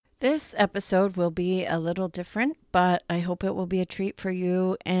This episode will be a little different, but I hope it will be a treat for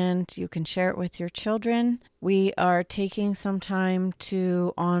you and you can share it with your children. We are taking some time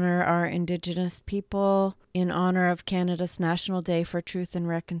to honor our Indigenous people in honor of Canada's National Day for Truth and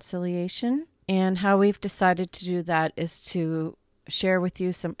Reconciliation. And how we've decided to do that is to share with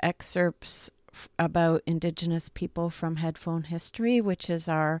you some excerpts about Indigenous people from Headphone History, which is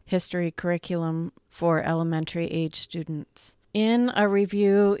our history curriculum for elementary age students. In a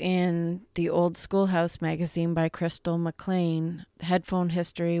review in the Old Schoolhouse magazine by Crystal McLean, Headphone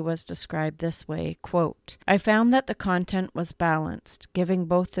History was described this way, quote, "I found that the content was balanced, giving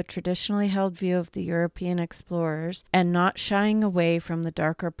both the traditionally held view of the European explorers and not shying away from the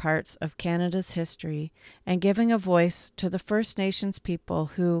darker parts of Canada's history, and giving a voice to the First Nations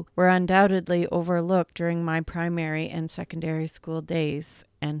people who were undoubtedly overlooked during my primary and secondary school days,"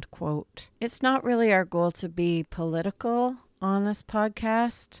 end quote. It's not really our goal to be political on this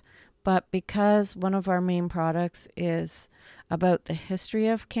podcast, but because one of our main products is about the history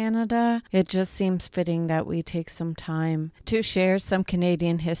of Canada, it just seems fitting that we take some time to share some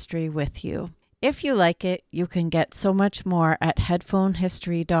Canadian history with you. If you like it, you can get so much more at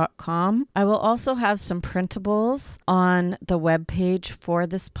headphonehistory.com. I will also have some printables on the webpage for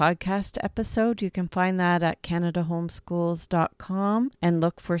this podcast episode. You can find that at canadahomeschool's.com and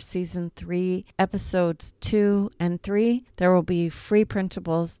look for Season 3, Episodes 2 and 3. There will be free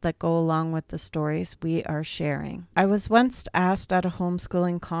printables that go along with the stories we are sharing. I was once asked at a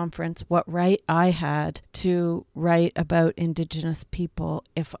homeschooling conference what right I had to write about Indigenous people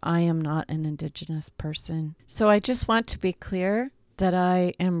if I am not an Indigenous person. So I just want to be clear that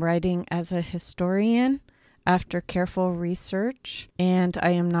I am writing as a historian after careful research, and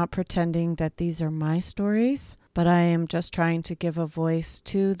I am not pretending that these are my stories, but I am just trying to give a voice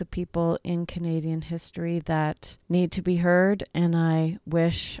to the people in Canadian history that need to be heard, and I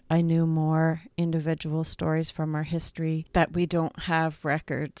wish I knew more individual stories from our history that we don't have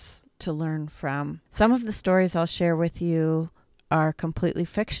records to learn from. Some of the stories I'll share with you are completely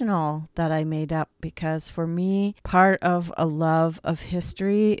fictional that I made up because for me, part of a love of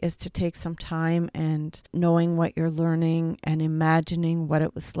history is to take some time and knowing what you're learning and imagining what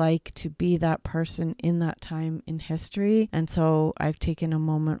it was like to be that person in that time in history. And so I've taken a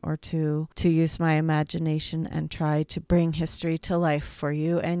moment or two to use my imagination and try to bring history to life for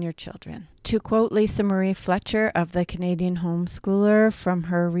you and your children. To quote Lisa Marie Fletcher of the Canadian Homeschooler from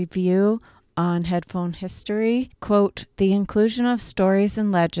her review on Headphone History, quote, "The inclusion of stories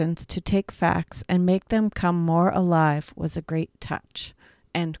and legends to take facts and make them come more alive was a great touch,"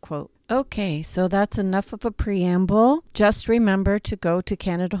 end quote. Okay, so that's enough of a preamble. Just remember to go to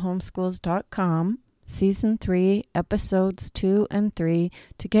canadahomeschool's.com, Season 3, Episodes 2 and 3,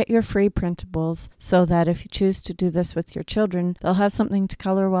 to get your free printables so that if you choose to do this with your children, they'll have something to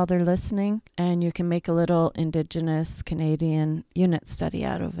color while they're listening, and you can make a little Indigenous Canadian unit study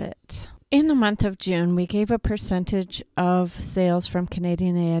out of it. In the month of June, we gave a percentage of sales from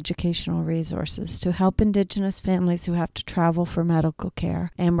Canadian Educational Resources to help Indigenous families who have to travel for medical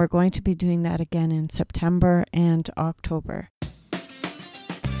care, and we're going to be doing that again in September and October.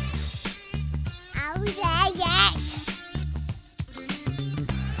 Are we there yet?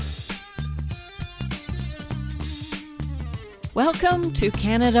 Welcome to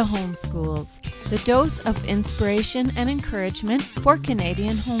Canada Homeschools, the dose of inspiration and encouragement for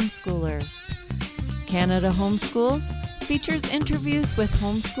Canadian homeschoolers. Canada Homeschools features interviews with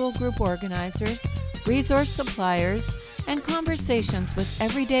homeschool group organizers, resource suppliers, and conversations with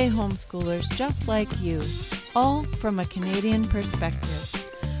everyday homeschoolers just like you, all from a Canadian perspective.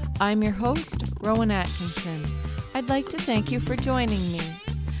 I'm your host, Rowan Atkinson. I'd like to thank you for joining me.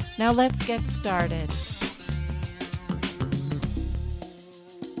 Now let's get started.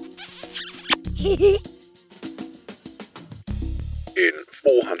 In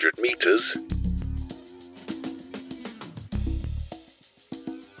 400 meters,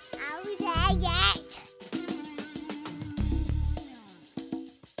 Are we there yet?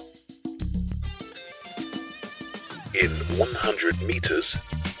 in 100 meters,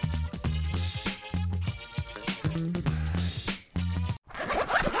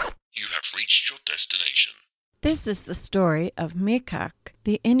 you have reached your destination. This is the story of Mikak,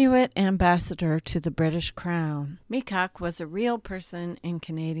 the Inuit ambassador to the British Crown. Mikak was a real person in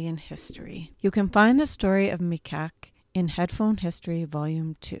Canadian history. You can find the story of Mikak in Headphone History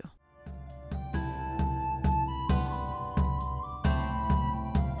Volume 2.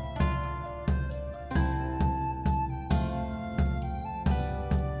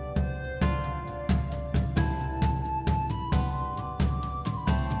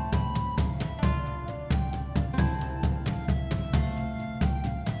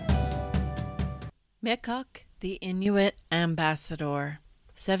 Mikok, the Inuit Ambassador,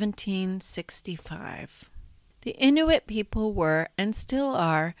 1765. The Inuit people were, and still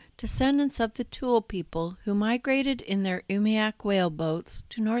are, descendants of the Thule people who migrated in their Umiak whaleboats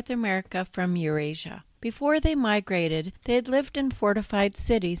to North America from Eurasia. Before they migrated, they had lived in fortified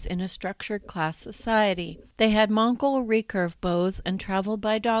cities in a structured class society. They had Mongol recurve bows and traveled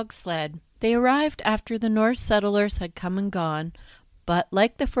by dog sled. They arrived after the Norse settlers had come and gone, but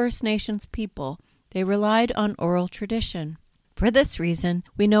like the First Nations people, they relied on oral tradition. For this reason,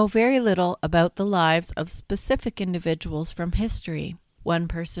 we know very little about the lives of specific individuals from history. One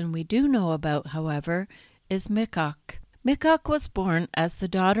person we do know about, however, is Mikok. Mikok was born as the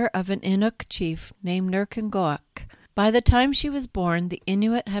daughter of an Inuk chief named Nurkengoak. By the time she was born, the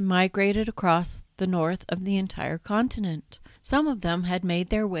Inuit had migrated across the north of the entire continent. Some of them had made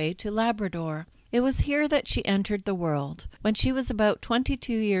their way to Labrador. It was here that she entered the world. When she was about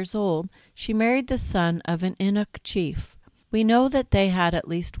 22 years old, she married the son of an Inuk chief. We know that they had at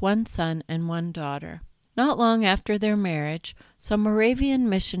least one son and one daughter. Not long after their marriage, some Moravian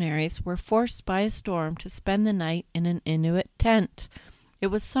missionaries were forced by a storm to spend the night in an Inuit tent. It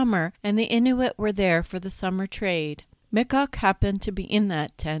was summer, and the Inuit were there for the summer trade. Mikok happened to be in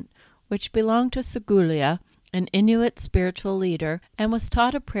that tent, which belonged to Segulia, an Inuit spiritual leader, and was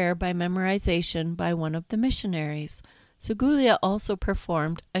taught a prayer by memorization by one of the missionaries. Segulia also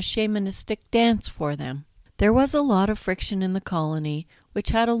performed a shamanistic dance for them. There was a lot of friction in the colony, which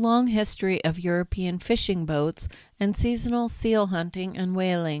had a long history of European fishing boats and seasonal seal hunting and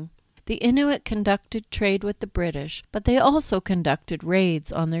whaling. The Inuit conducted trade with the British, but they also conducted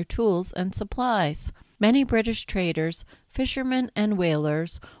raids on their tools and supplies. Many British traders, fishermen, and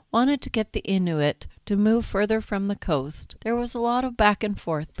whalers wanted to get the Inuit to move further from the coast. There was a lot of back and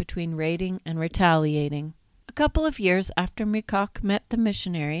forth between raiding and retaliating. A couple of years after Mikok met the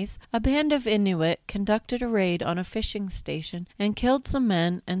missionaries, a band of Inuit conducted a raid on a fishing station and killed some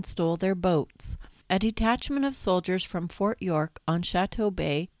men and stole their boats. A detachment of soldiers from Fort York on Chateau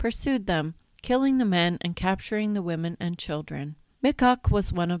Bay pursued them, killing the men and capturing the women and children. Mikok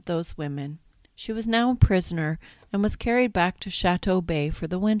was one of those women. She was now a prisoner and was carried back to Chateau Bay for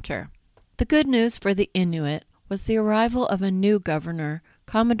the winter. The good news for the Inuit was the arrival of a new governor,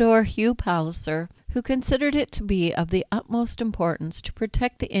 Commodore Hugh Palliser, who considered it to be of the utmost importance to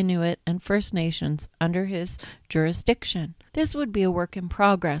protect the Inuit and First Nations under his jurisdiction. This would be a work in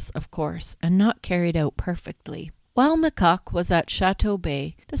progress, of course, and not carried out perfectly. While Mikok was at Chateau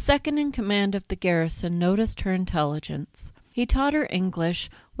Bay, the second in command of the garrison noticed her intelligence. He taught her English,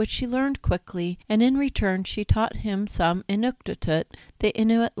 which she learned quickly, and in return she taught him some Inuktitut, the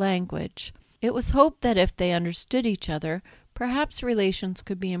Inuit language. It was hoped that if they understood each other, perhaps relations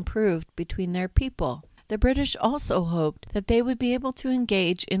could be improved between their people. The British also hoped that they would be able to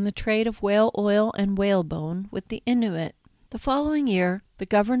engage in the trade of whale oil and whalebone with the Inuit. The following year, the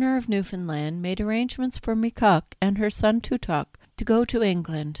governor of Newfoundland made arrangements for Mikok and her son Tutok to go to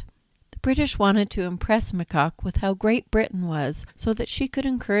England. The British wanted to impress Mikok with how great Britain was so that she could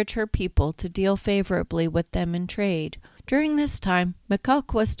encourage her people to deal favorably with them in trade. During this time,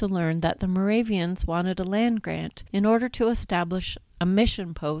 Mikok was to learn that the Moravians wanted a land grant in order to establish a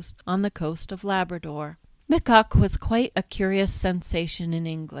mission post on the coast of Labrador. Mikok was quite a curious sensation in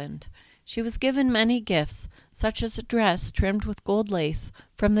England. She was given many gifts, such as a dress trimmed with gold lace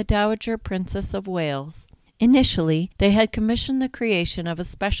from the Dowager Princess of Wales. Initially, they had commissioned the creation of a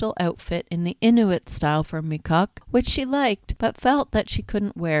special outfit in the Inuit style for Mikok, which she liked, but felt that she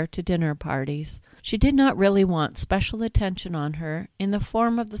couldn't wear to dinner parties. She did not really want special attention on her, in the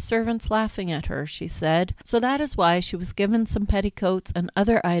form of the servants laughing at her, she said, so that is why she was given some petticoats and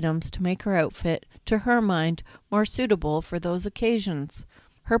other items to make her outfit, to her mind, more suitable for those occasions.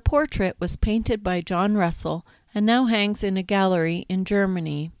 Her portrait was painted by John Russell and now hangs in a gallery in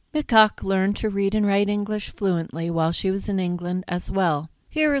Germany. Mikok learned to read and write English fluently while she was in England as well.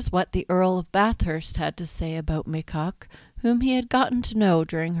 Here is what the Earl of Bathurst had to say about Mikok, whom he had gotten to know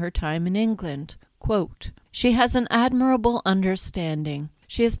during her time in England. Quote, "She has an admirable understanding.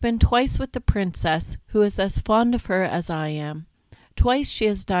 She has been twice with the princess, who is as fond of her as I am. Twice she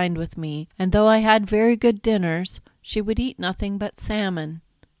has dined with me, and though I had very good dinners, she would eat nothing but salmon."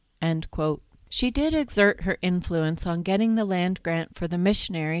 End quote. She did exert her influence on getting the land grant for the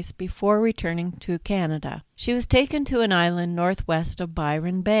missionaries before returning to Canada. She was taken to an island northwest of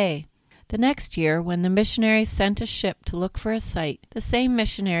Byron Bay. The next year, when the missionaries sent a ship to look for a site, the same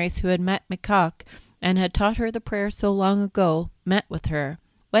missionaries who had met Mikok and had taught her the prayer so long ago met with her.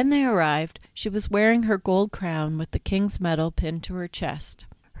 When they arrived, she was wearing her gold crown with the king's medal pinned to her chest.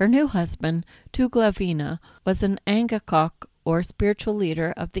 Her new husband, Tuglavina, was an Angakok, or spiritual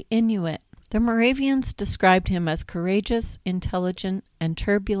leader of the Inuit. The Moravians described him as courageous, intelligent, and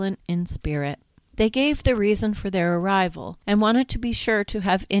turbulent in spirit. They gave the reason for their arrival and wanted to be sure to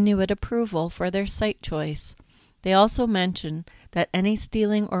have Inuit approval for their site choice. They also mentioned that any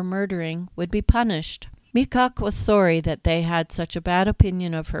stealing or murdering would be punished. Mikok was sorry that they had such a bad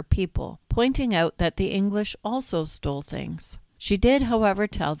opinion of her people, pointing out that the English also stole things. She did, however,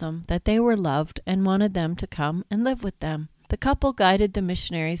 tell them that they were loved and wanted them to come and live with them. The couple guided the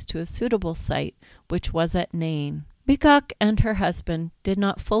missionaries to a suitable site, which was at Nain. Mikok and her husband did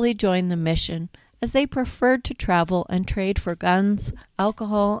not fully join the mission, as they preferred to travel and trade for guns,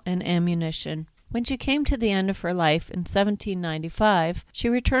 alcohol, and ammunition. When she came to the end of her life in 1795, she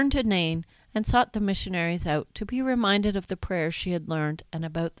returned to Nain and sought the missionaries out to be reminded of the prayers she had learned and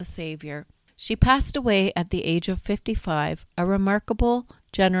about the Savior. She passed away at the age of 55, a remarkable,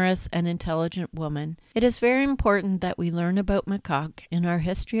 generous, and intelligent woman. It is very important that we learn about Mikok in our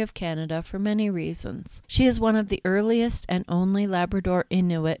history of Canada for many reasons. She is one of the earliest and only Labrador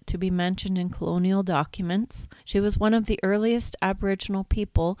Inuit to be mentioned in colonial documents. She was one of the earliest Aboriginal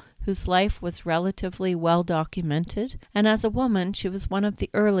people whose life was relatively well documented, and as a woman, she was one of the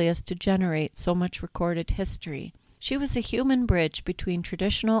earliest to generate so much recorded history. She was a human bridge between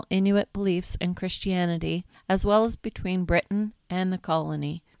traditional Inuit beliefs and Christianity, as well as between Britain and the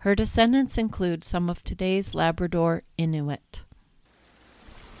colony. Her descendants include some of today's Labrador Inuit.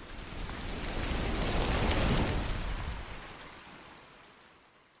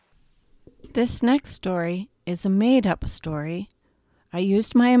 This next story is a made-up story. I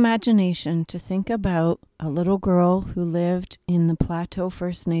used my imagination to think about a little girl who lived in the Plateau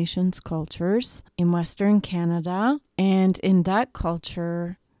First Nations cultures in Western Canada. And in that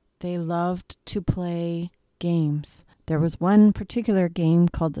culture, they loved to play games. There was one particular game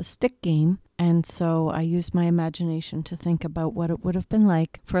called the stick game. And so I used my imagination to think about what it would have been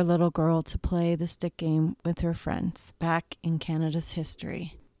like for a little girl to play the stick game with her friends back in Canada's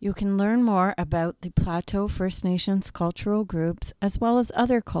history. You can learn more about the Plateau First Nations cultural groups as well as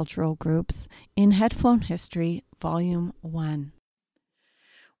other cultural groups in Headphone History, Volume 1.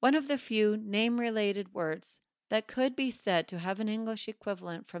 One of the few name-related words that could be said to have an English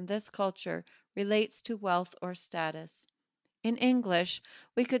equivalent from this culture relates to wealth or status. In English,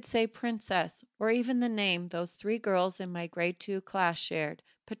 we could say princess, or even the name those 3 girls in my grade 2 class shared,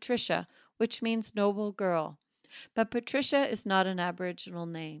 Patricia, which means noble girl. But Patricia is not an Aboriginal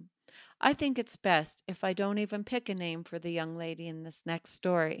name. I think it's best if I don't even pick a name for the young lady in this next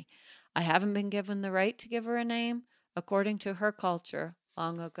story. I haven't been given the right to give her a name, according to her culture,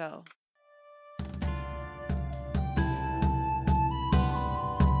 long ago.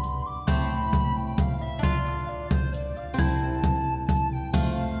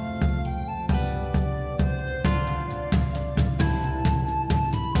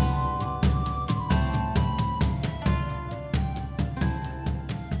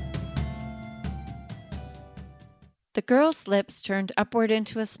 The girl's lips turned upward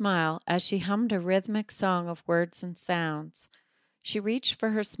into a smile as she hummed a rhythmic song of words and sounds. She reached for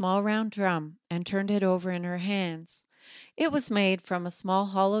her small round drum and turned it over in her hands. It was made from a small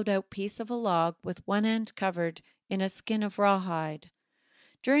hollowed-out piece of a log with one end covered in a skin of rawhide.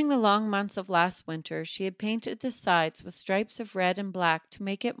 During the long months of last winter, she had painted the sides with stripes of red and black to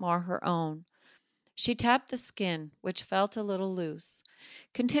make it more her own. She tapped the skin, which felt a little loose.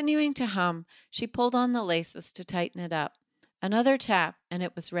 Continuing to hum, she pulled on the laces to tighten it up. Another tap, and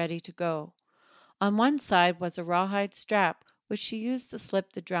it was ready to go. On one side was a rawhide strap, which she used to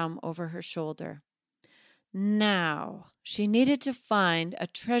slip the drum over her shoulder. Now, she needed to find a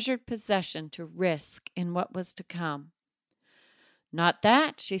treasured possession to risk in what was to come. Not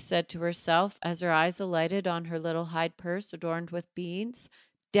that, she said to herself as her eyes alighted on her little hide purse adorned with beads.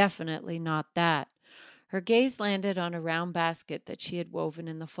 Definitely not that. Her gaze landed on a round basket that she had woven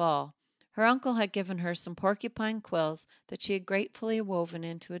in the fall. Her uncle had given her some porcupine quills that she had gratefully woven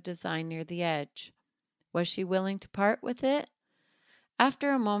into a design near the edge. Was she willing to part with it?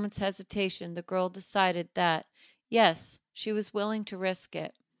 After a moment's hesitation, the girl decided that, yes, she was willing to risk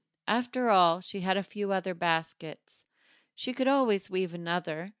it. After all, she had a few other baskets. She could always weave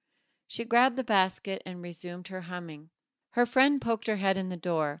another. She grabbed the basket and resumed her humming. Her friend poked her head in the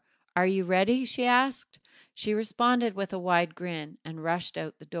door. "Are you ready?" she asked. She responded with a wide grin and rushed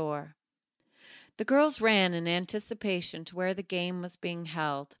out the door. The girls ran in anticipation to where the game was being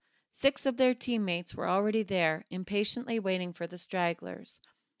held. 6 of their teammates were already there, impatiently waiting for the stragglers.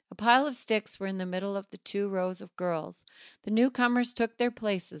 A pile of sticks were in the middle of the 2 rows of girls. The newcomers took their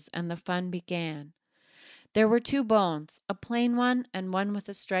places, and the fun began. There were 2 bones, a plain one and one with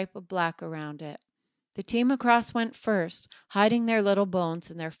a stripe of black around it. The team across went first, hiding their little bones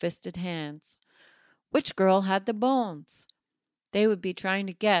in their fisted hands. Which girl had the bones? They would be trying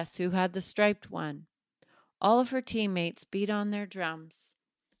to guess who had the striped one. All of her teammates beat on their drums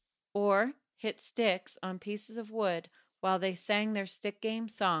or hit sticks on pieces of wood while they sang their stick game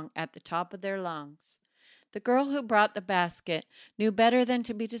song at the top of their lungs. The girl who brought the basket knew better than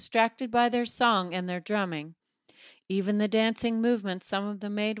to be distracted by their song and their drumming. Even the dancing movements some of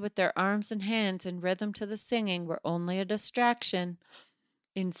them made with their arms and hands in rhythm to the singing were only a distraction.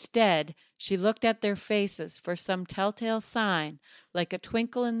 Instead, she looked at their faces for some telltale sign, like a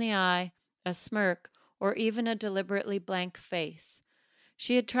twinkle in the eye, a smirk, or even a deliberately blank face.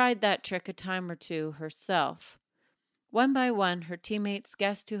 She had tried that trick a time or two herself. One by one, her teammates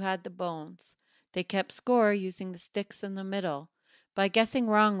guessed who had the bones. They kept score using the sticks in the middle. By guessing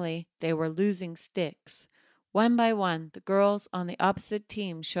wrongly, they were losing sticks. One by one, the girls on the opposite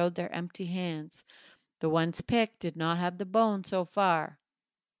team showed their empty hands. The ones picked did not have the bone so far.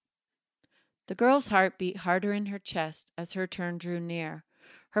 The girl's heart beat harder in her chest as her turn drew near.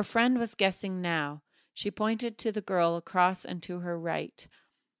 Her friend was guessing now. She pointed to the girl across and to her right.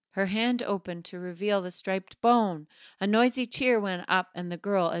 Her hand opened to reveal the striped bone. A noisy cheer went up, and the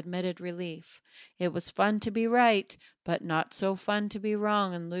girl admitted relief. It was fun to be right, but not so fun to be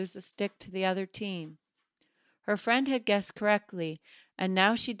wrong and lose a stick to the other team. Her friend had guessed correctly, and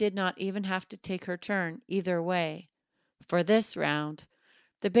now she did not even have to take her turn either way. For this round,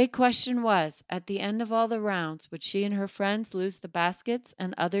 the big question was, at the end of all the rounds, would she and her friends lose the baskets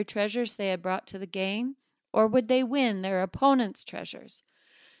and other treasures they had brought to the game, or would they win their opponent's treasures?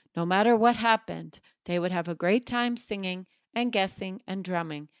 No matter what happened, they would have a great time singing and guessing and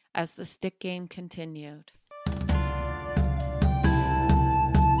drumming as the stick game continued.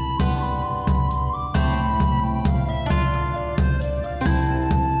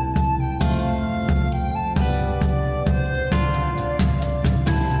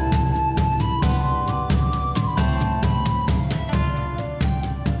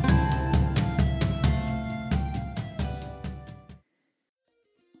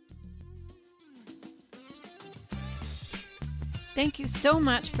 Thank you so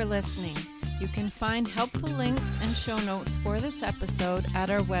much for listening. You can find helpful links and show notes for this episode at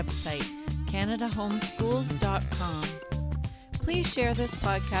our website, CanadaHomeschools.com. Please share this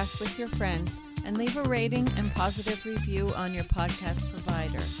podcast with your friends and leave a rating and positive review on your podcast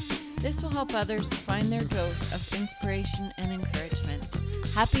provider. This will help others find their dose of inspiration and encouragement.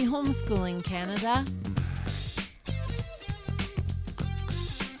 Happy homeschooling, Canada!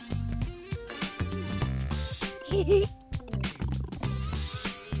 Hehe.